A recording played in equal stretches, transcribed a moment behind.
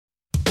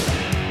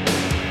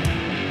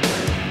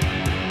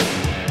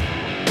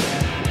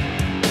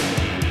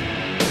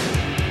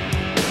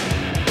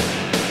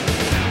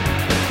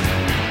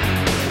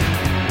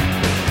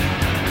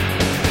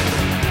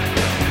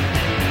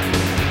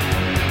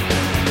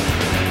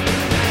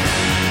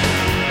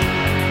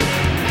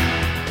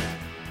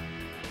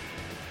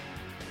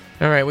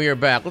All right, we are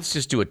back. Let's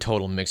just do a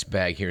total mixed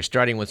bag here,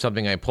 starting with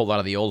something I pulled out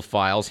of the old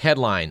files.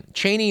 Headline,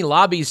 Cheney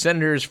lobbies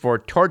senators for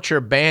torture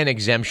ban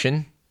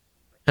exemption.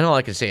 And all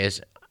I can say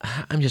is,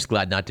 I'm just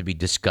glad not to be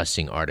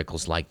discussing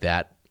articles like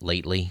that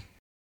lately.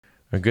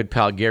 Our good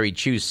pal Gary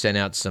Chu sent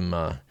out some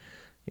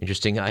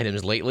interesting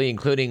items lately,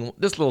 including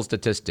this little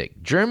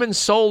statistic. German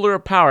solar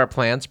power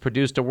plants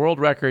produced a world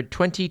record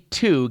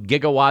 22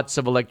 gigawatts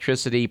of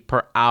electricity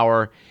per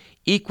hour,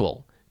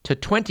 equal to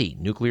 20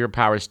 nuclear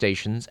power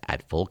stations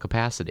at full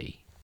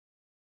capacity.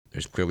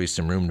 There's clearly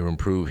some room to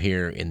improve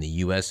here in the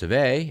US of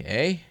A,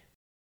 eh?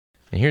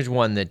 And here's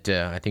one that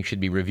I think should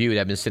be reviewed.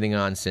 I've been sitting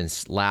on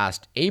since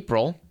last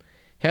April.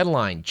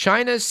 Headline,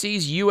 China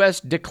sees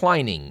U.S.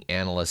 declining,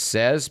 analyst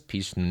says.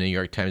 Piece from the New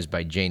York Times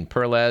by Jane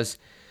Perlez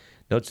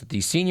notes that the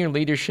senior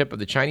leadership of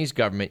the Chinese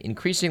government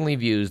increasingly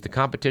views the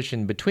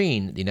competition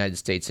between the United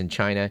States and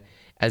China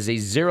as a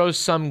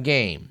zero-sum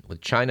game,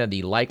 with China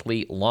the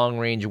likely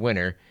long-range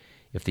winner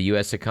if the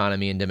U.S.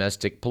 economy and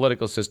domestic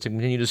political system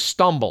continue to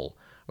stumble,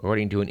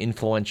 according to an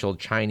influential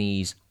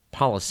Chinese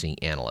policy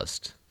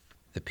analyst.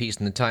 The piece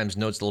in the Times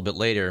notes a little bit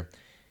later,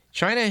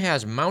 China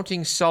has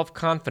mounting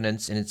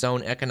self-confidence in its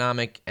own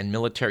economic and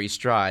military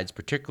strides,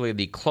 particularly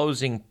the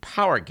closing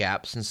power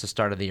gap since the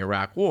start of the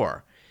Iraq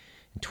War.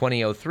 In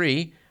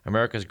 2003,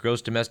 America's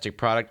gross domestic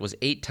product was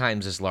 8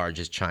 times as large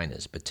as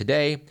China's, but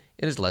today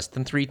it is less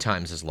than 3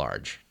 times as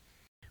large,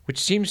 which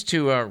seems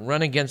to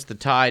run against the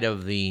tide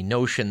of the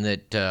notion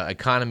that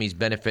economies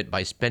benefit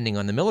by spending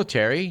on the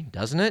military,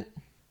 doesn't it?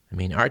 I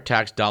mean, our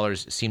tax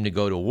dollars seem to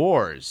go to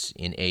wars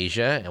in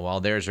Asia, and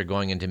while theirs are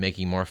going into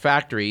making more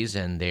factories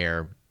and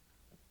they're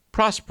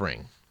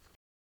prospering.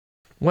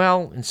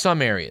 Well, in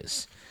some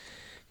areas.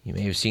 You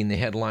may have seen the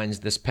headlines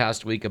this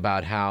past week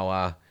about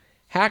how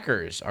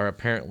hackers are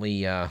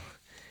apparently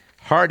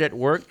hard at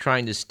work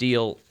trying to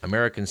steal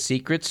American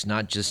secrets,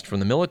 not just from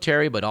the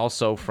military, but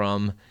also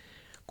from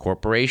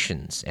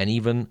corporations and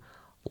even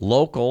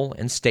local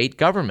and state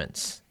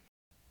governments.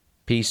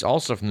 Piece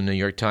also from the New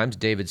York Times,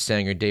 David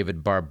Sanger,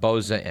 David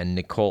Barboza, and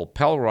Nicole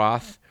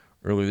Pelroth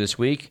earlier this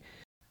week,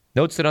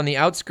 notes that on the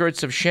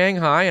outskirts of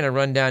Shanghai, in a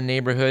rundown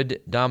neighborhood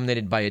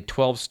dominated by a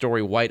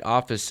 12-story white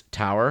office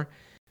tower,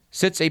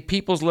 sits a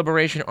People's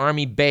Liberation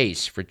Army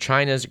base for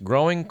China's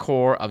growing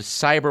corps of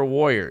cyber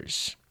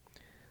warriors.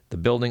 The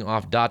building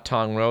off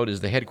Datong Road is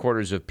the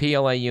headquarters of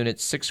PLA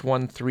Unit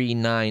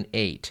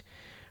 61398,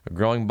 a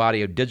growing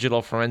body of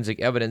digital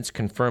forensic evidence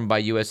confirmed by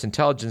U.S.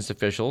 intelligence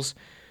officials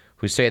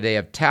who say they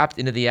have tapped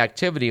into the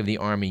activity of the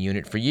Army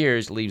unit for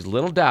years, leaves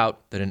little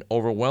doubt that an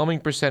overwhelming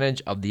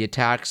percentage of the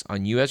attacks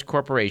on U.S.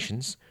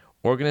 corporations,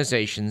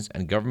 organizations,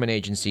 and government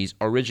agencies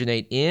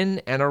originate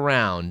in and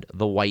around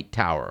the White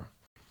Tower.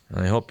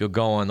 I hope you'll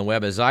go on the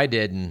web as I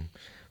did and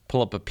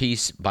pull up a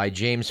piece by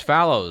James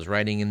Fallows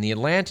writing in The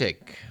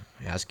Atlantic,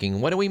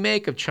 asking, what do we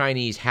make of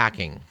Chinese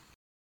hacking?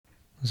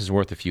 This is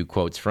worth a few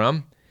quotes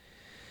from.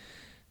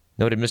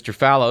 Noted Mr.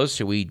 Fallows,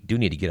 who we do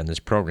need to get on this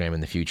program in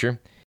the future,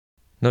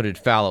 noted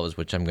Fallows,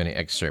 which I'm going to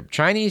excerpt.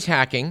 Chinese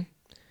hacking,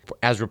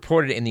 as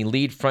reported in the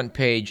lead front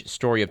page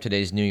story of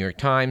today's New York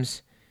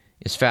Times,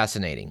 is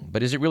fascinating.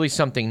 But is it really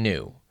something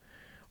new?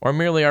 Or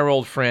merely our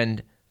old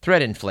friend,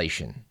 threat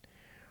inflation?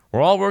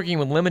 We're all working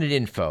with limited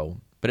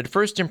info, but at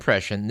first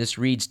impression, this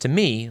reads to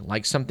me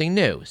like something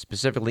new,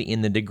 specifically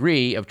in the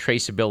degree of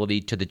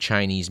traceability to the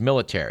Chinese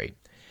military.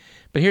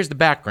 But here's the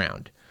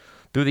background.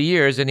 Through the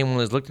years, anyone who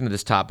has looked into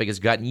this topic has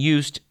gotten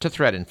used to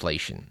threat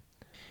inflation.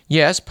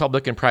 Yes,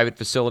 public and private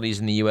facilities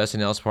in the U.S.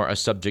 and elsewhere are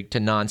subject to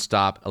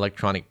nonstop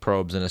electronic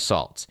probes and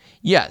assaults.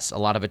 Yes, a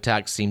lot of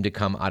attacks seem to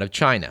come out of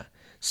China.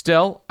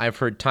 Still, I've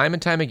heard time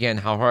and time again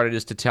how hard it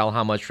is to tell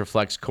how much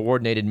reflects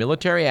coordinated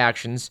military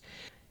actions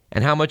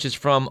and how much is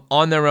from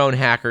on-their-own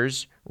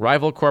hackers,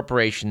 rival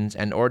corporations,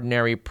 and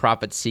ordinary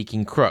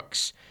profit-seeking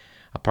crooks.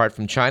 Apart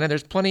from China,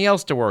 there's plenty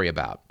else to worry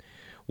about.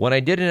 When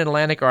I did an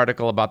Atlantic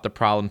article about the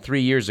problem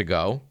 3 years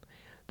ago,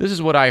 this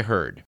is what I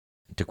heard,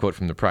 to quote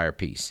from the prior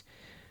piece.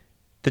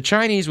 The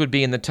Chinese would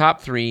be in the top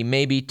 3,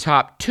 maybe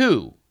top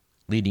 2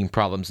 leading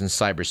problems in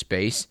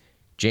cyberspace.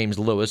 James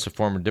Lewis, a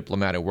former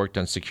diplomat who worked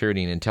on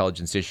security and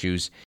intelligence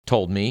issues,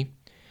 told me.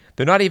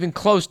 They're not even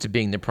close to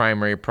being the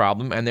primary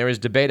problem, and there is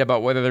debate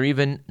about whether they're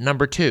even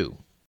number 2.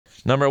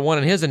 Number 1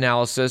 in his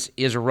analysis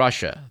is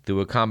Russia,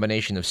 through a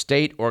combination of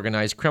state,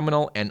 organized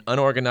criminal, and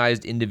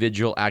unorganized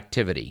individual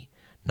activity.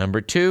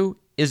 Number 2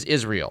 is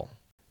Israel.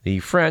 The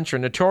French are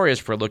notorious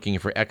for looking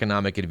for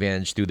economic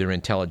advantage through their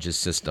intelligence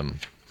system.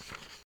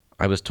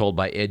 I was told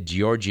by Ed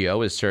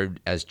Giorgio, has served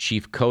as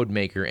chief code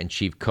maker and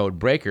chief code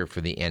breaker for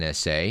the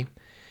NSA.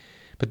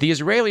 But the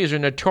Israelis are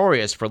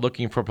notorious for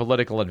looking for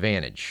political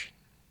advantage.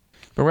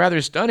 But rather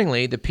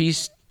stunningly, the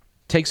piece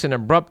takes an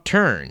abrupt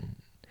turn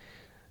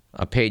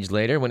a page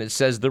later when it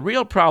says the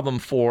real problem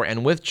for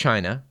and with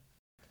China,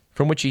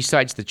 from which he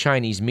cites the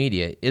Chinese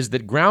media, is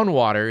that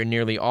groundwater in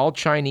nearly all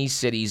Chinese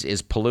cities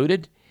is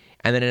polluted,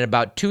 and that in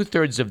about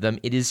 2/3 of them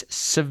it is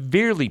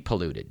severely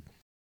polluted.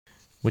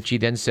 Which he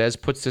then says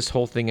puts this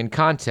whole thing in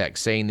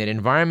context, saying that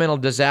environmental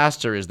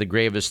disaster is the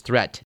gravest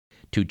threat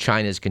to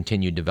China's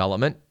continued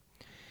development.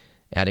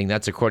 adding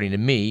that's according to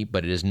me,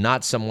 but it is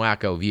not some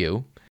wacko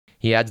view.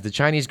 He adds the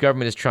Chinese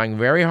government is trying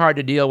very hard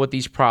to deal with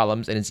these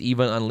problems, and it's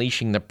even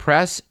unleashing the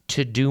press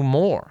to do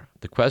more.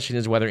 The question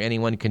is whether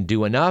anyone can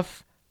do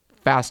enough,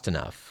 fast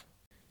enough.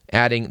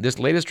 Adding, this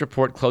latest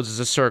report closes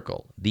a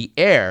circle. The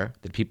air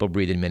that people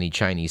breathe in many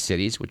Chinese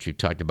cities, which we've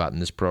talked about in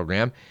this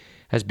program,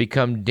 has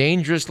become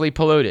dangerously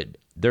polluted.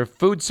 Their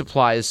food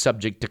supply is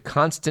subject to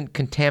constant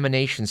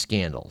contamination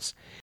scandals.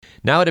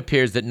 Now it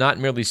appears that not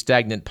merely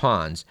stagnant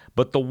ponds,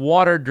 but the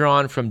water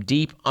drawn from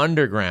deep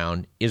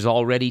underground is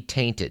already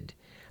tainted.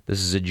 This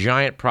is a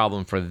giant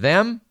problem for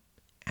them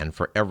and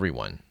for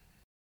everyone.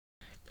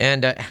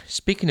 And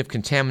speaking of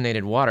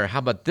contaminated water, how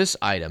about this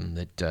item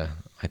that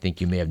I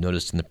think you may have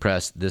noticed in the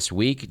press this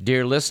week,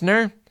 dear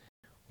listener,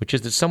 which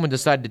is that someone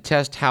decided to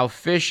test how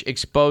fish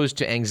exposed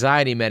to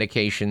anxiety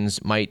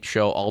medications might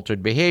show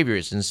altered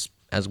behaviors. And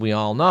as we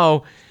all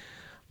know,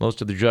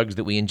 most of the drugs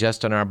that we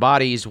ingest in our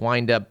bodies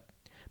wind up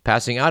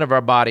passing out of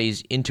our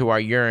bodies into our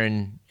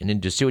urine and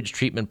into sewage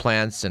treatment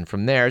plants, and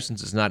from there,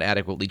 since it's not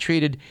adequately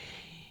treated,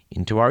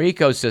 into our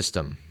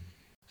ecosystem.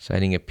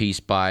 Citing a piece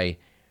by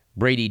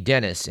Brady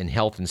Dennis in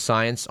Health and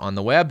Science on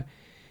the web,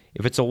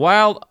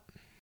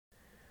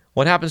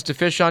 what happens to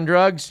fish on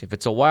drugs? If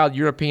it's a wild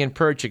European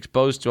perch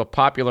exposed to a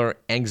popular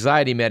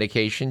anxiety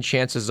medication,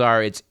 chances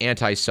are it's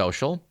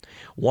antisocial,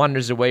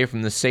 wanders away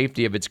from the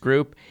safety of its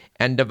group,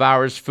 and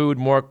devours food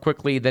more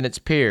quickly than its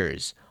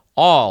peers.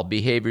 All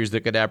behaviors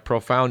that could have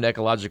profound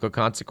ecological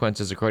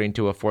consequences, according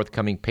to a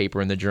forthcoming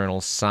paper in the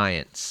journal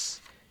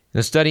Science.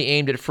 The study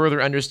aimed at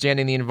further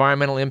understanding the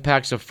environmental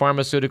impacts of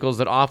pharmaceuticals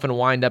that often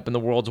wind up in the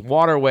world's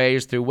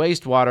waterways through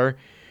wastewater.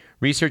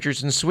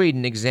 Researchers in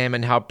Sweden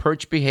examined how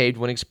perch behaved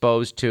when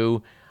exposed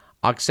to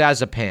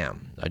oxazepam,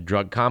 a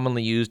drug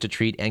commonly used to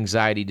treat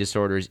anxiety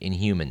disorders in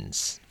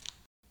humans.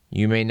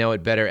 You may know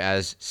it better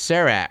as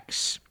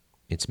Serax,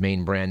 its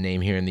main brand name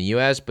here in the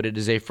U.S., but it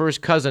is a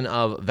first cousin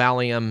of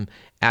Valium,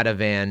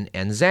 Ativan,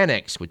 and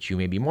Xanax, which you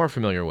may be more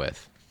familiar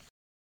with.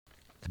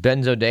 The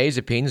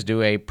benzodiazepines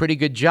do a pretty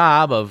good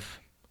job of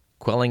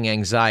quelling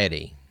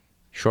anxiety.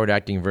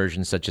 Short-acting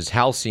versions such as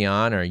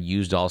Halcion are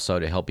used also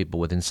to help people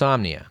with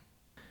insomnia.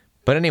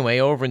 But anyway,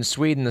 over in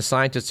Sweden, the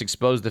scientists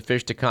exposed the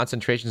fish to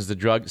concentrations of the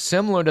drug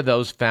similar to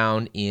those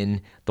found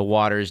in the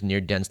waters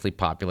near densely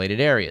populated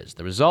areas.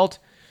 The result,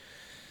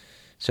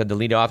 said the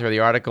lead author of the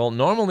article,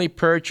 normally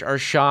perch are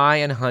shy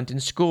and hunt in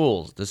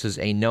schools. This is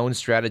a known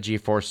strategy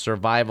for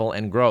survival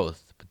and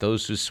growth. But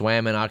those who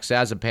swam in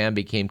oxazepam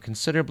became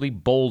considerably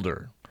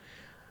bolder.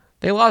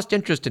 They lost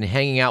interest in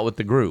hanging out with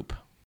the group.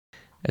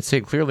 I'd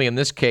say clearly in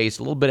this case,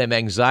 a little bit of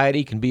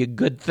anxiety can be a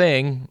good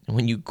thing.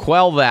 When you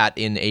quell that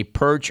in a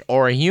perch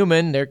or a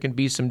human, there can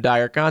be some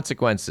dire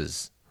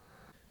consequences.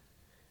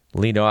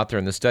 The lead author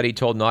in the study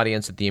told an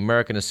audience at the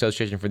American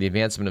Association for the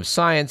Advancement of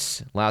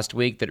Science last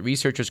week that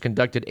researchers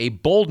conducted a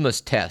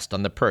boldness test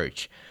on the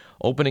perch,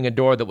 opening a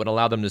door that would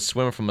allow them to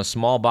swim from a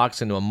small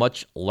box into a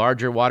much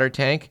larger water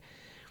tank.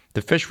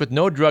 The fish with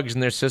no drugs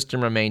in their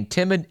system remained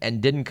timid and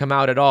didn't come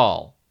out at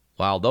all,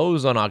 while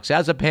those on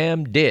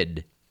oxazepam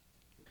did.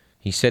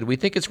 He said, "We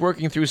think it's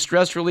working through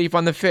stress relief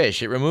on the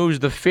fish. It removes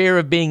the fear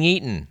of being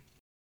eaten."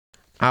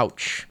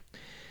 Ouch.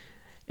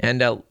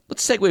 And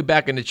let's segue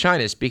back into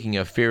China, speaking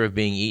of fear of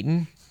being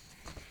eaten,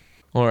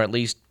 or at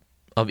least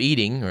of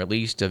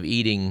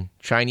eating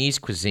Chinese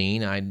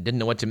cuisine. I didn't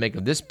know what to make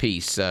of this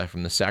piece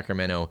from the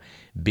Sacramento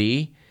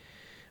Bee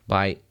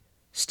by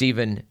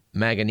Stephen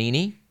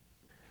Maganini,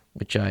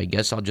 which I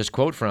guess I'll just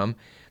quote from.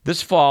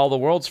 This fall, the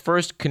world's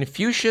first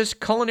Confucius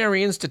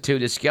Culinary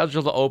Institute is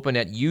scheduled to open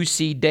at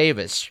UC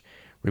Davis,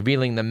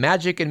 revealing the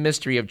magic and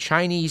mystery of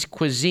Chinese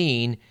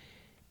cuisine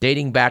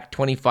dating back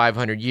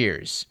 2,500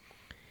 years.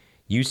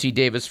 UC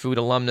Davis food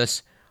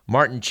alumnus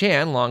Martin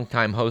Chan,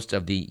 longtime host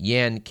of the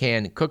Yan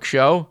Can Cook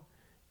Show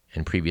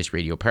and previous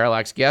Radio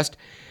Parallax guest,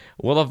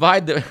 will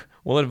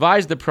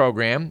advise the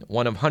program,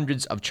 one of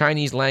hundreds of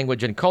Chinese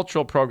language and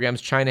cultural programs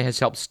China has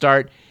helped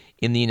start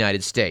in the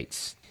United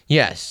States.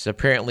 Yes,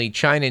 apparently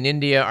China and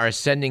India are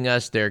sending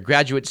us their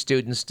graduate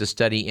students to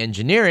study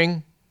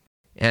engineering,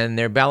 and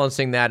they're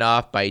balancing that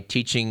off by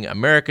teaching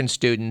American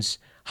students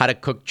how to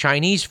cook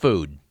Chinese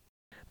food.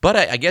 But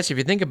I guess if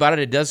you think about it,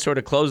 it does sort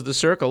of close the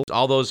circle.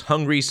 All those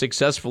hungry,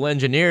 successful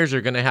engineers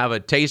are going to have a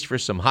taste for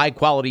some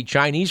high-quality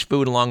Chinese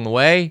food along the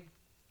way.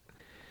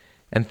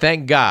 And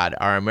thank God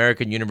our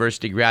American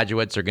university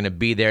graduates are going to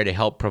be there to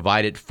help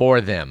provide it for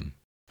them.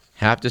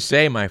 Have to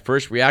say, my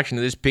first reaction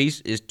to this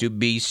piece is to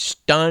be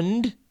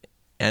stunned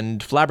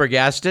and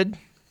flabbergasted.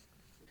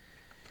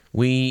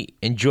 We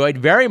enjoyed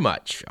very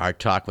much our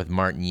talk with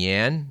Martin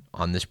Yan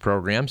on this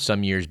program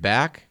some years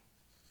back.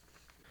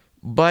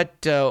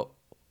 But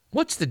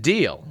what's the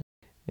deal?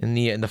 In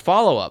the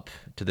follow-up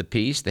to the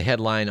piece, the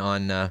headline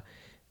on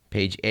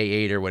page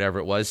A8 or whatever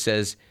it was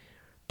says,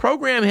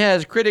 "Program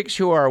has critics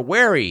who are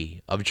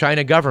wary of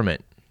China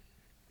government."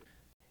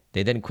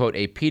 They then quote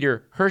a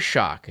Peter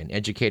Hershock, an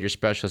educator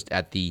specialist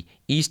at the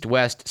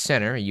East-West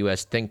Center, a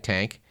U.S. think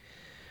tank,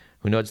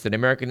 who notes that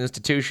American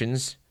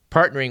institutions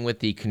partnering with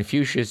the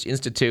Confucius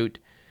Institute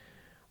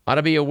ought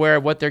to be aware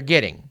of what they're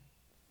getting.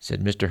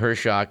 Said Mr.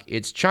 Hershok,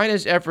 it's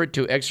China's effort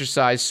to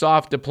exercise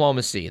soft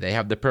diplomacy. They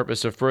have the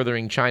purpose of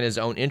furthering China's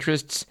own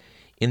interests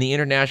in the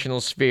international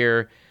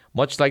sphere,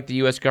 much like the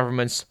U.S.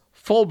 government's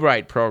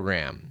Fulbright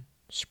program,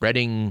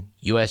 spreading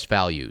U.S.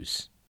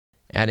 values.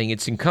 Adding,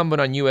 it's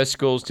incumbent on U.S.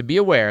 schools to be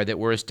aware that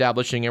we're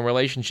establishing a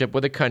relationship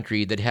with a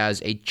country that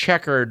has a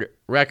checkered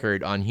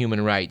record on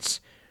human rights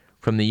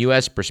from the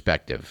U.S.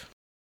 perspective.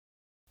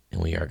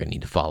 And we are going to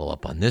need to follow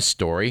up on this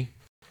story.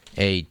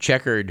 A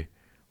checkered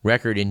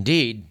record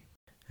indeed.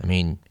 I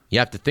mean, you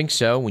have to think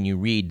so when you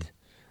read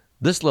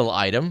this little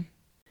item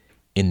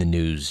in the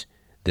news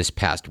this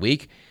past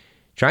week.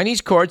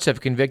 Chinese courts have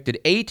convicted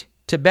 8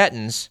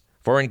 Tibetans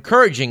for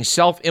encouraging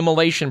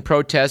self-immolation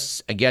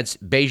protests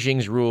against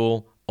Beijing's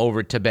rule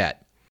over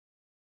Tibet.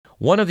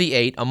 One of the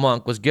 8, a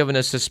monk, was given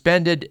a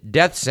suspended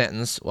death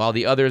sentence while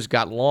the others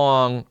got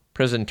long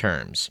prison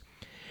terms.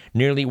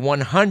 Nearly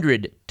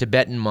 100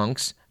 Tibetan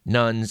monks,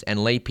 nuns, and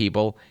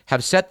laypeople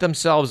have set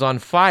themselves on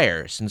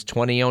fire since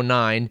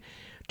 2009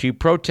 to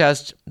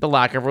protest the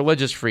lack of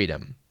religious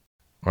freedom.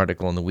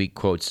 Article in the week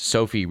quotes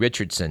Sophie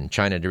Richardson,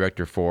 China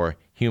Director for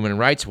Human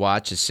Rights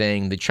Watch, as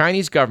saying the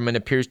Chinese government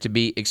appears to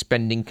be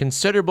expending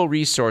considerable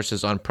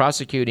resources on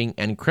prosecuting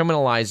and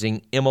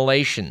criminalizing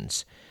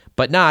immolations,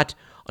 but not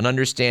on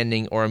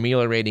understanding or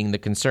ameliorating the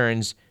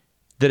concerns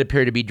that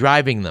appear to be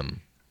driving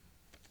them.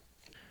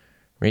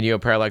 Radio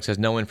Parallax has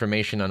no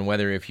information on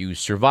whether if you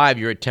survive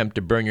your attempt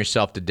to burn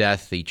yourself to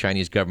death, the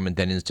Chinese government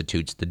then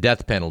institutes the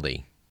death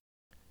penalty.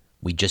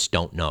 We just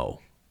don't know.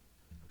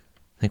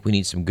 I think we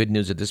need some good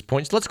news at this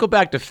point. So let's go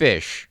back to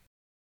fish.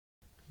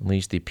 At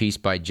least the piece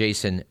by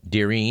Jason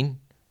Deering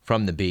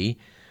from the Bee,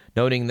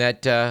 noting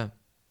that a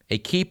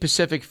key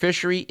Pacific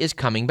fishery is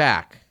coming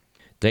back.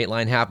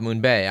 Dateline Half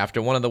Moon Bay,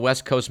 after one of the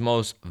West Coast's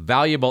most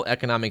valuable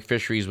economic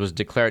fisheries was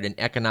declared an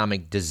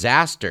economic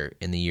disaster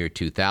in the year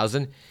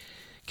 2000,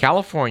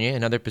 California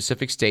and other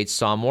Pacific states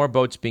saw more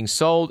boats being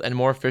sold and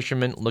more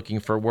fishermen looking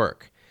for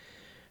work.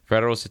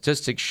 Federal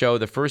statistics show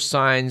the first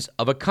signs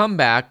of a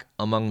comeback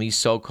among these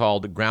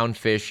so-called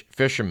groundfish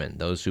fishermen,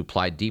 those who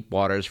ply deep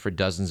waters for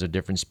dozens of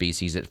different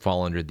species that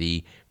fall under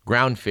the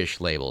groundfish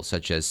label,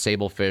 such as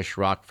sablefish,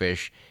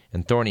 rockfish,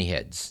 and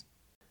thornyheads.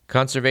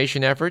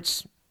 Conservation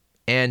efforts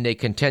and a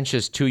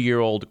contentious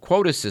 2-year-old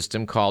quota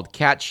system called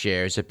catch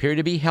shares appear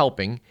to be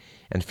helping,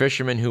 and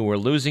fishermen who were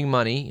losing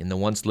money in the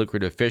once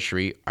lucrative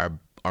fishery are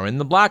in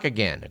the black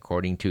again,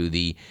 according to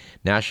the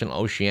National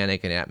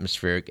Oceanic and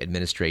Atmospheric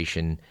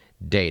Administration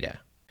data.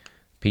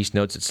 Piece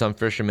notes that some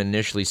fishermen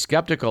initially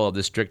skeptical of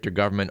the stricter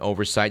government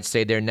oversight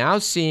say they're now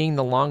seeing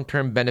the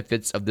long-term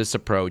benefits of this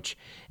approach,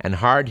 and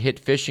hard-hit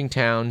fishing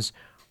towns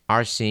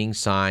are seeing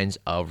signs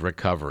of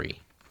recovery.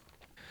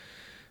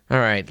 All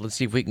right, let's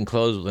see if we can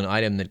close with an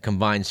item that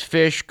combines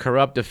fish,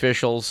 corrupt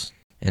officials,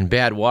 and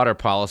bad water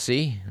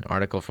policy. An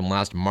article from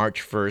last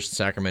March 1st,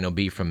 Sacramento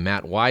Bee, from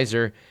Matt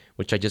Weiser,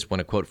 which I just want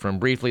to quote from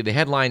briefly. The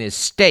headline is,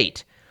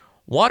 State,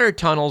 Water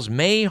Tunnels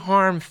May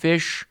Harm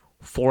Fish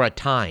for a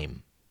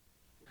Time.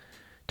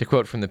 To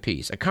quote from the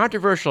piece, a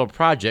controversial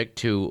project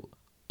to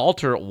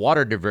alter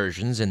water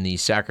diversions in the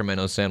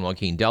Sacramento-San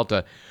Joaquin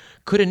Delta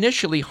could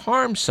initially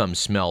harm some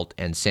smelt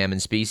and salmon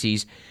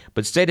species,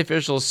 but state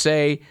officials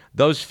say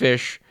those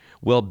fish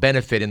will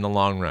benefit in the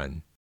long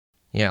run.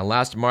 Yeah,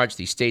 last March,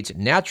 the state's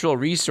Natural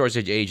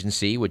Resources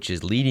Agency, which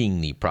is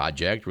leading the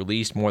project,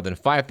 released more than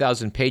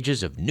 5,000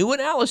 pages of new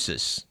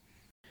analysis.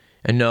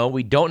 And no,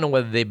 we don't know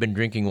whether they've been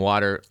drinking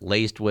water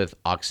laced with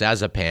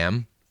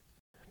oxazepam,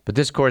 but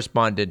this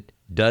correspondent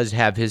does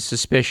have his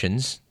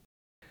suspicions.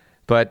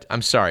 But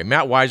I'm sorry,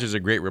 Matt Weiser's a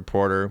great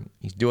reporter.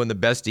 He's doing the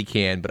best he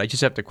can, but I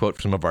just have to quote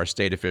some of our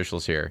state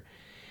officials here.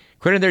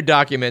 According to their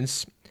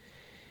documents,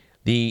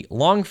 the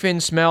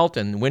longfin smelt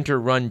and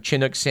winter-run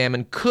Chinook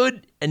salmon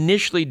could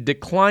initially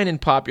decline in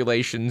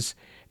populations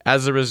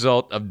as a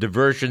result of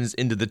diversions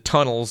into the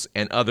tunnels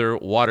and other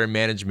water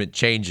management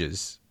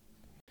changes.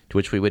 To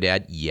which we would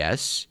add,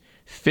 yes,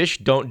 fish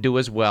don't do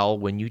as well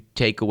when you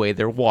take away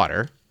their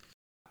water.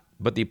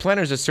 But the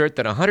planners assert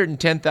that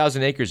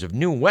 110,000 acres of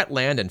new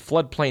wetland and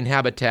floodplain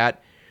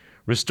habitat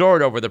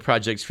restored over the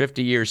project's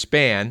 50-year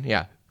span,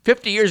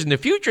 50 years in the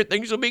future,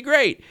 things will be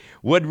great,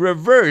 would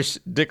reverse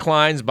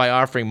declines by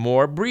offering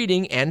more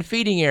breeding and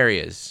feeding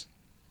areas.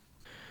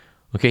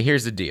 Okay,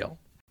 here's the deal.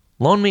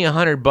 Loan me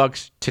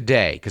 $100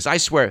 today, because I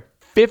swear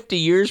 50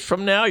 years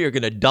from now, you're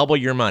going to double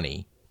your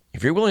money.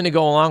 If you're willing to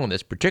go along with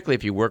this, particularly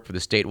if you work for the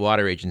state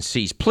water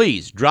agencies,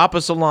 please drop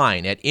us a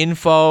line at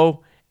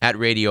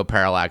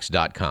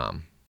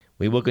info@radioparallax.com.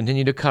 We will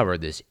continue to cover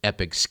this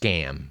epic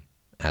scam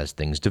as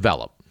things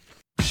develop.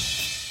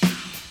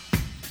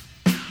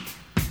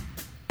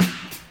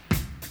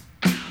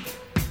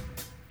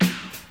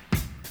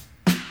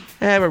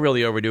 We're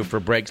really overdue for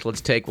breaks.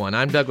 Let's take one.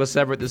 I'm Douglas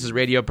Everett. This is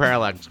Radio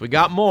Parallax. We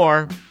got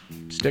more.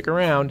 Stick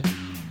around.